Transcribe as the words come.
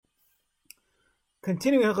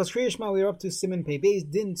Continuing Hilchos Kriya Shema, we are up to Siman Pei Beis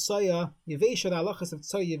Din Tsoya Yevesha, the halachas of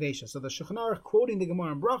Tsoya Yevesha. So the Shulchan Aruch, quoting the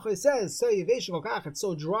Gemara in Bracha, says Tsoya Yevesha Kolkach, it's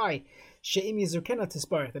so dry she'im yizurkena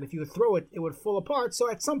tisparich, that if you would throw it, it would fall apart.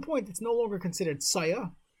 So at some point, it's no longer considered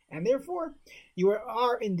Tsoya, and therefore you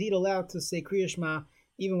are indeed allowed to say Kriya Shema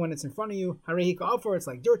even when it's in front of you. Harehi ka'afar, it's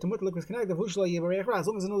like dirt. As long as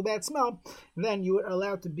there's no bad smell, then you are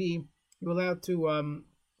allowed to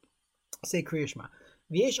say Kriya Shema.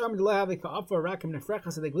 By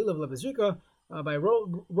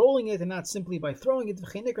rolling it and not simply by throwing it,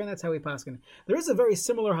 and that's how we paskin. There is a very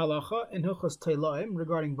similar halacha in Hilchos Teilaim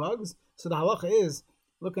regarding bugs. So the halacha is,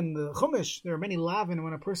 look in the Chumash, there are many lavin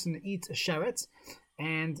when a person eats a sheretz,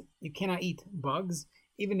 and you cannot eat bugs.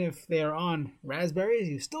 Even if they are on raspberries,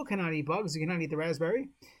 you still cannot eat bugs. You cannot eat the raspberry.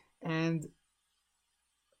 And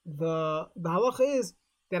the halacha is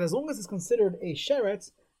that as long as it's considered a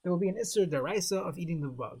sheretz, there will be an Isser Daraisa of eating the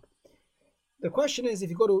bug. The question is, if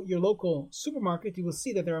you go to your local supermarket, you will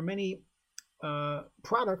see that there are many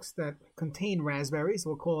products that contain raspberries.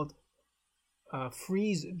 We'll call it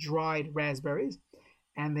freeze-dried raspberries.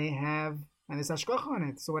 And there's hashgacha on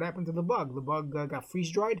it. So what happened to the bug? The bug got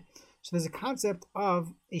freeze-dried. So there's a concept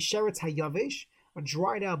of a sheretz hayavesh, a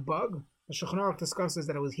dried-out bug. The Shulchan Aruch discusses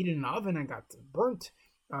that it was heated in an oven and got burnt.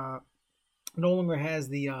 No longer has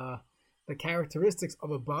the characteristics of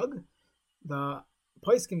a bug. The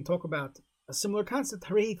Paiskim talk about a similar concept,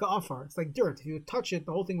 harehi ka'afar. It's like dirt. If you would touch it,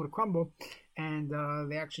 the whole thing would crumble. And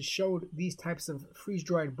they actually showed these types of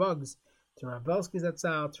freeze-dried bugs to Rav Belsky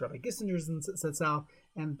Zatzal, to Rabbi Gissinger's Zatzal,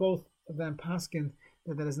 and both of them paskin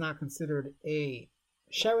that is not considered a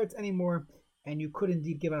sheretz anymore, and you could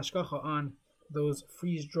indeed give hashgacha on those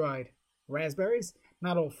freeze-dried raspberries.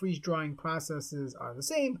 Not all freeze-drying processes are the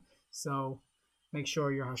same, so make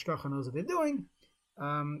sure your hashgacha knows what they're doing.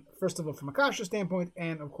 First of all, from a kasher standpoint,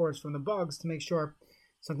 and of course from the bugs, to make sure.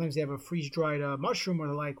 Sometimes you have a freeze-dried mushroom or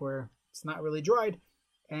the like where it's not really dried,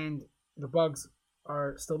 and the bugs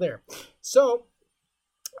are still there. So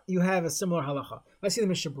you have a similar halacha. Let's see the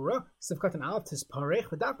Mishnah Berurah. Sivkat and Aleph tisparech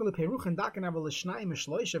v'dakol leperuch and daken aval l'shnayim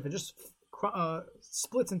mishloisha. If it just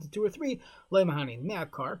splits into 2 or 3, loy mahani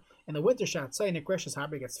me'akar. In the winter shat say nekreshus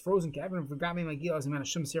harbor gets frozen. Kevin v'gami magil as man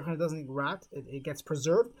shum sirchan. It doesn't rot. It gets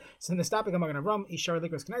preserved. So in the topic I'm going to run ishar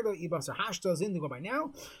likras kenegdo ibasar hashtos in to go by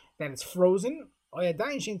now that it's frozen. It's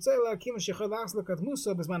like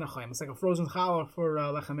a frozen challah for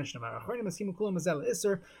lechem mishnah.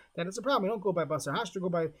 That it's a problem. You don't go by basar hashta, go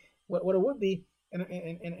by what it would be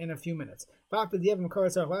in a few minutes. It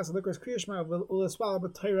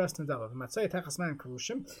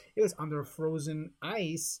was under frozen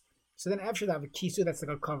ice. So then after that, the kisu, that's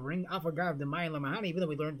like a covering. Even though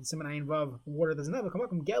we learned in Siman Ayin Vav, water doesn't have it.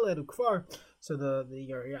 So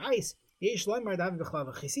your ice. It's like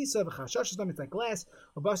glass.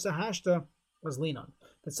 Was lean on.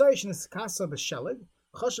 So if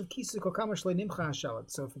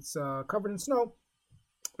it's covered in snow,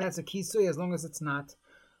 that's a kisui as long as it's not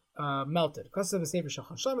melted. Frozen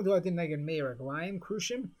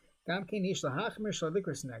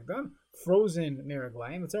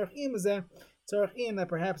meraglayim. Tzarachim that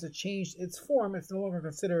perhaps it changed its form. It's no longer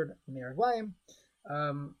considered meraglayim.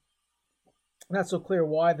 Not so clear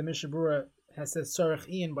why the Mishnah Berurah has said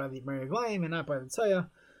tzarachim by the meraglayim and not by the tzaya,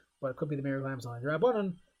 but it could be the meraglayim on the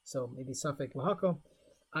rabbanon. So maybe safek lahako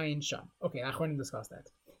ayin sham. Okay, Achronim discuss that.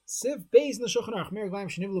 Siv beis in the Shulchan Aruch meraglayim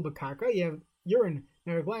shenivlu b'karka. You have urine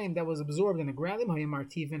meraglayim that was absorbed in the ground.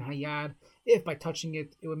 Hayamartivin hayad. If by touching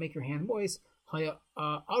it, it would make your hand moist. Haya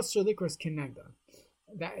asur likros kenegda.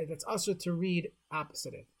 That's asur to read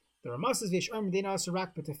opposite it. The Ramasas v'yesh arm dein asur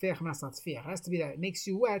rak b'tefech maslatfiyach. It has to be that it makes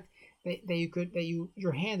you wet.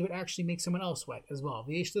 Your hand would actually make someone else wet as well.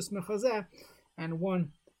 V'yesh tus mechazeh, and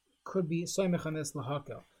one could be soymech on this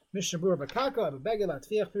lahakel. Mishnah Berurah b'karka b'begel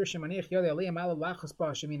atfiyach pirshim anich yodei aliyam ala lachas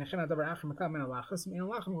ba shemin achen adavar achim mekam min alachas min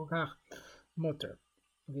alachim kolkach muter.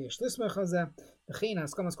 V'yesh tus mechazeh v'chein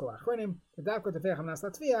haskamas kol achronim v'davko tefech amnas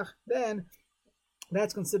latfiyach. Then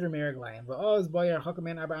that's considered meraglayim. V'oz boyer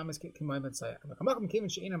hakaman arba amis k'moy mitzayach. V'kamachim kivin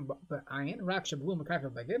she'inam b'ayin rak sheblu mekaka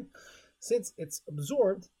b'begel. Since it's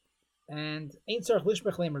absorbed and ain't tzarich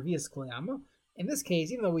lishbech leim revius kliyama. In this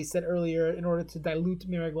case, even though we said earlier, in order to dilute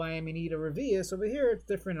meraglayim, you need a revius, over here it's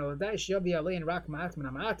different. And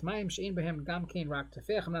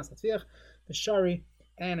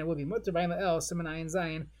it will be mutter by el siman ayin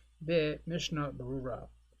zayin be Mishnah Berurah.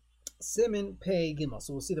 Siman pei gimel.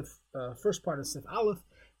 So we'll see the first part of Sif Aleph,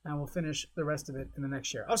 and we'll finish the rest of it in the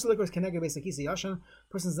next year. Also, likros keneged basic kisi yashan.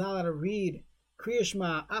 Person's not allowed to read Kriya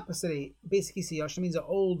Shema opposite a basic kisi yashan. Means an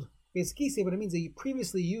old basic kisi, but it means that you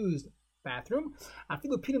previously used bathroom.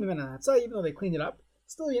 Even though they cleaned it up,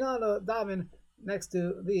 still you're not daven next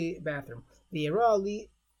to the bathroom.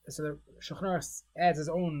 So the Shulchan Aruch adds his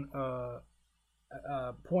own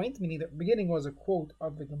point, meaning the beginning was a quote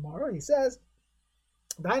of the Gemara. He says,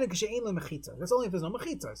 that's only if there's no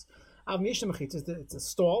mechitzas. It's a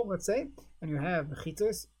stall, let's say, and you have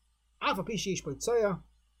mechitzas. Even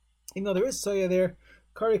though there is soya there,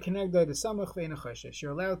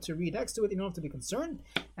 you're allowed to read next to it. You don't have to be concerned.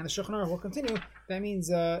 And the Shulchan Aruch will continue. That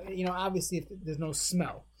means, obviously, if there's no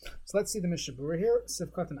smell. So let's see the Mishnah Berurah here.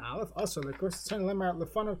 Sivkat and Aleph. Also, of course, it'll be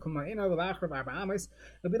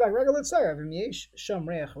like regular soya. You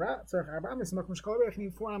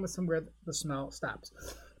need 4 amas somewhere the smell stops.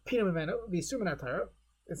 It's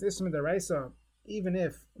Isma Daraisa, even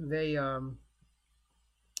if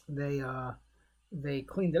they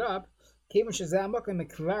cleaned it up. It's not called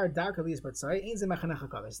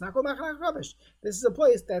Machanech. This is a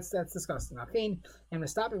place that's disgusting. And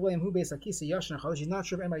he's not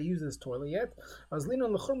sure if anybody uses this toilet yet. So if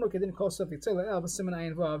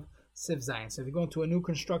you go into a newly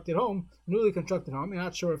constructed home, you're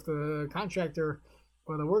not sure if the contractor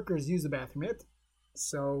or the workers use the bathroom yet.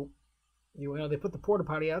 So they put the porta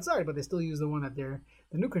potty outside, but they still use the one that the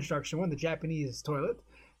new construction one, the Japanese toilet.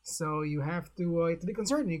 So you have to be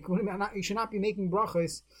concerned. You should not be making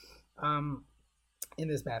brachos in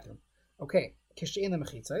this bathroom. Okay,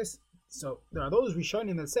 so there are those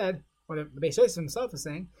Rishonim that said, or the Beis Yosef himself is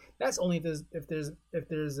saying, that's only if there's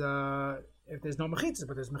no mechitzas,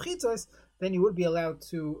 but there's mechitzas, then you would be allowed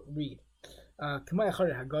to read.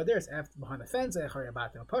 It's after behind the fence.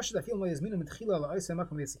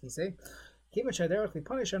 Even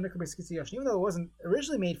though it wasn't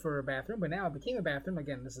originally made for a bathroom, but now it became a bathroom.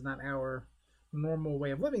 Again, this is not our normal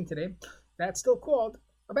way of living today. That's still called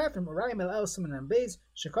a bathroom. There we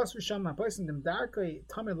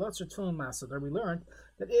learned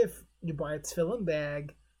that if you buy a tefillin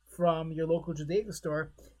bag from your local Judaica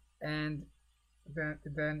store, and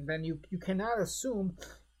then you cannot assume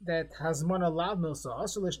that hazmana lav milsa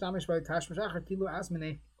also lishtamish by tashmish achar kilu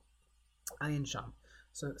asmine ayin sham.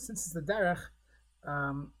 So since it's the derech,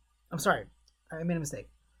 I'm sorry, I made a mistake.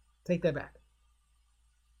 Take that back.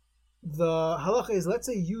 The halacha is, let's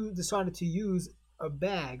say you decided to use a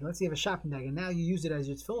bag. Let's say you have a shopping bag, and now you use it as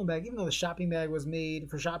your tefillin bag, even though the shopping bag was made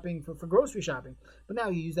for shopping, for grocery shopping. But now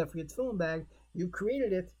you use that for your tefillin bag. You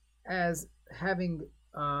created it as having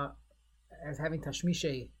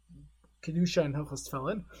tashmishe kedusha and hilchos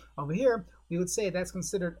tefillin. Over here, we would say that's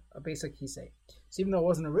considered a basic kisei. So even though it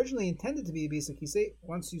wasn't originally intended to be a basic kisei,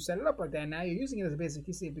 once you set it up like that, now you're using it as a basic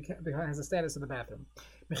kisei, it has the status of the bathroom.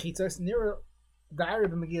 Mechitzas near diary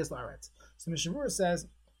of Megias Laaretz. So Mishnah Berurah says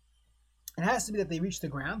it has to be that they reach the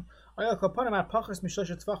ground. That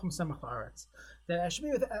should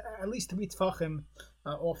be at least 3 tefachim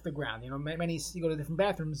off the ground. You go to different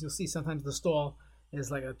bathrooms, you'll see sometimes the stall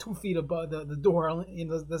is like 2 feet above the door.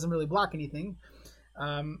 It doesn't really block anything,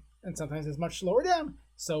 and sometimes it's much lower down.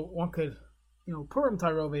 So one could, Purim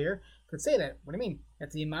Torah over here could say that. What do you mean?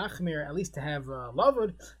 At the Machmir, at least to have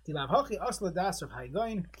lavud, the lav hachi asla das of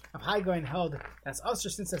Haigoin held that's usher,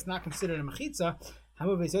 since that's not considered a mechitza.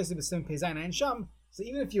 So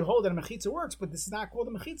even if you hold that a mechitza works, but this is not called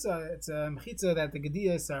a mechitza. It's a mechitza that the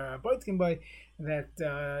gediyas are boitkin by, that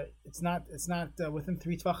it's not within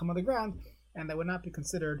 3 tvachim of the ground, and that would not be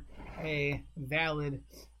considered a valid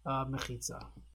mechitza.